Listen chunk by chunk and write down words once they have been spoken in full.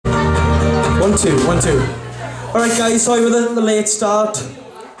1, 2, 1, 2. Alright guys, sorry with the late start.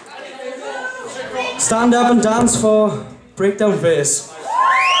 Stand up and dance for breakdown phase.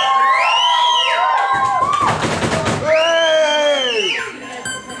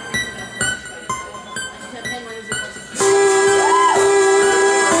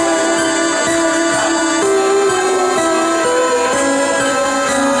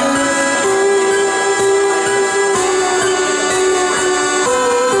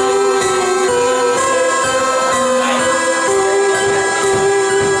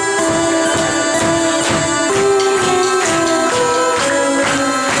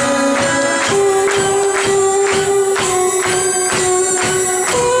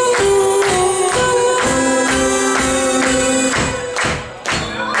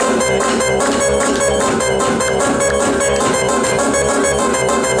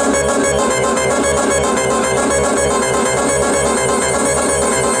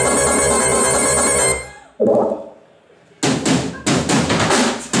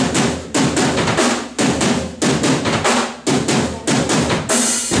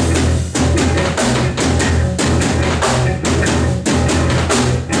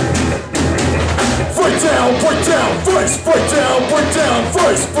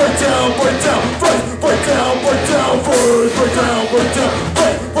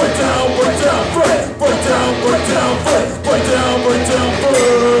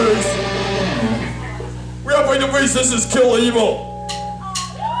 We have to face this is kill evil.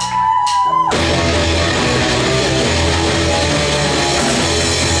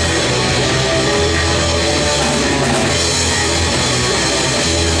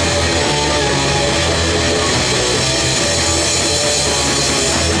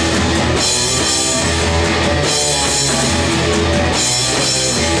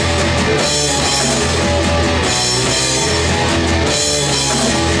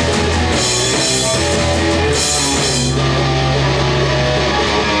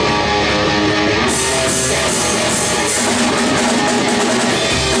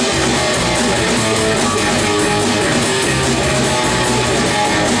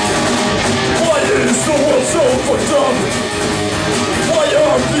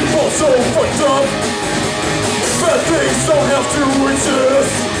 So fucked up. Bad things don't have to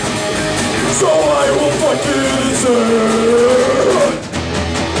exist, so I will fucking insist.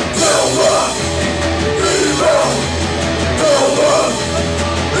 Tell the evil, tell the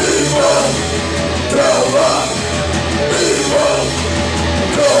evil, tell the evil,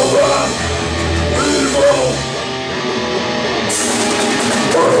 tell the evil.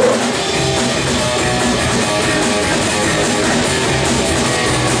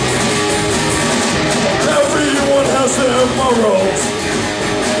 Everyone has their morals.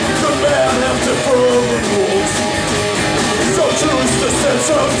 The man have different rules. So choose the sense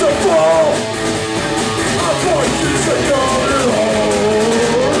of the fall. I point you to God at all.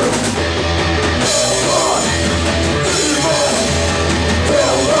 Evil,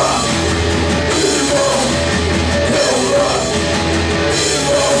 kill the evil, kill the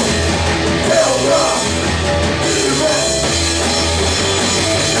evil, kill the evil.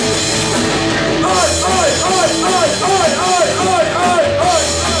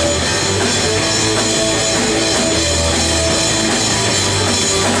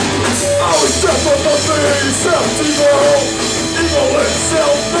 Death of nothing except evil. Evil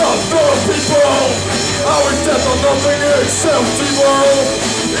itself, not the people. Our death of nothing except evil.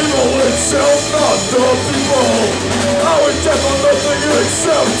 Evil itself, not the people. Our death of nothing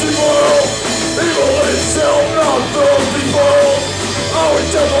except evil. Evil itself, not the people. Our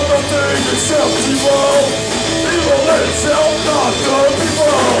death of nothing except evil. Evil itself, not the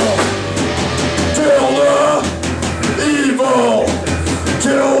people. Kill the evil.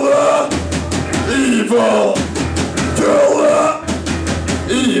 Kill the evil, kill the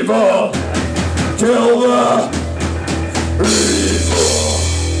evil, kill the evil.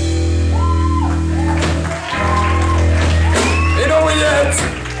 Ain't over yet.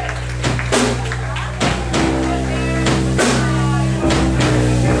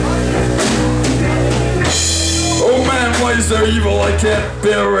 Oh man, why is there evil? I can't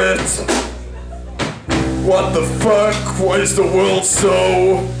bear it. What the fuck? Why is the world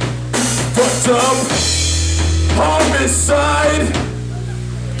so fucked up? Homicide,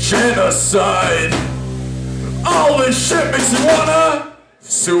 genocide. All this shit makes you wanna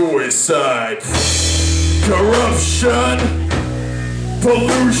suicide. Corruption,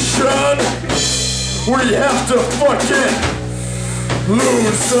 pollution. We have to fucking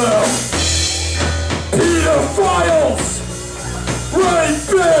lose them. Pedophiles,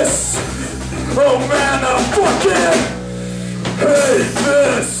 rapists. Oh man, I fucking hate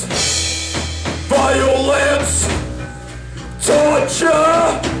this.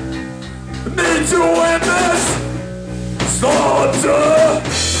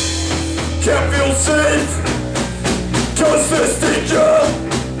 can't feel safe, cause there's danger.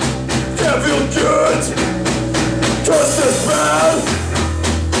 Can't feel good, cause there's bad.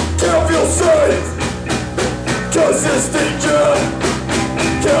 Can't feel safe, cause there's danger.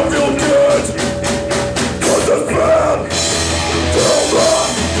 Can't feel good, cause there's bad. Kill them,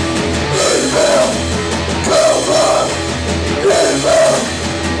 evil, kill them, evil,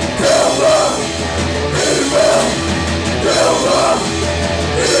 kill them, evil, kill them,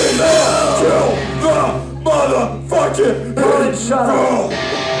 evil, kill the motherfucking evil.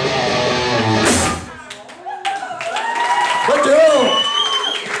 Thank you.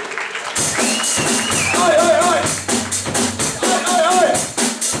 Aye, aye, aye. Aye, aye, aye.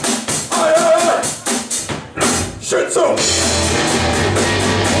 Aye, aye, aye. Skitzo.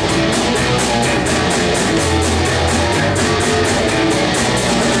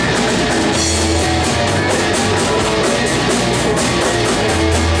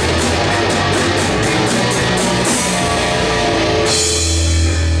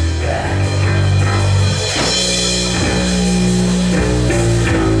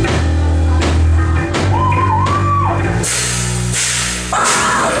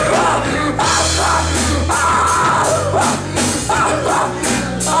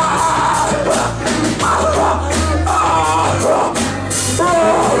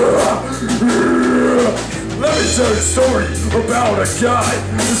 Let me tell you a story about a guy.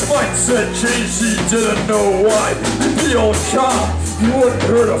 His mindset changed, he didn't know why. He'd be on calm, he wouldn't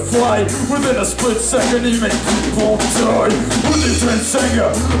hurt a fly. Within a split second he made people die. With his intense anger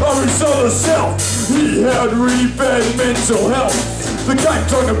of his other self, he had really bad mental health. The guy I'm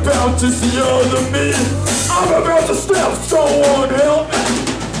talking about is the other me. I'm about to snap, someone help me.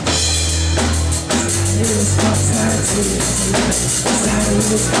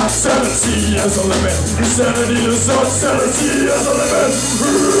 Sanity has a limit. Sanity is not sanity has a limit.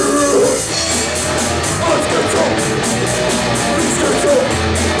 Let's get go. Let's get go.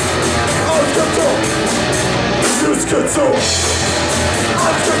 Let's get go. Let's get go.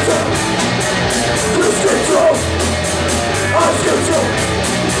 Let's get go. Let's get go. Let's get go.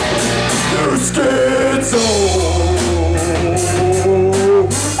 Let's get go.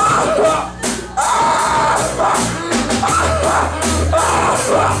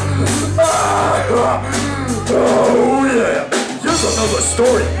 Oh yeah, here's another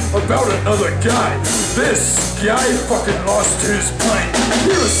story about another guy. This guy fucking lost his mind.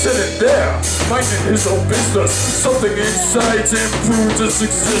 He was sitting there, minding his own business. Something inside him proved his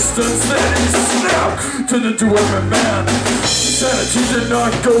existence. Then he snapped, turned into a man. Sanity did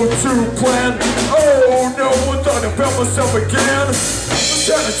not go to plan. Oh no, I thought about myself again.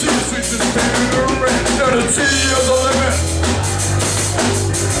 Sanity is reaching the banner and sanity is a limit.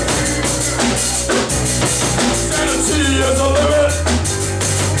 Sanity is a limit.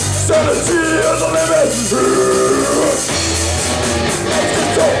 Sanity is a limit.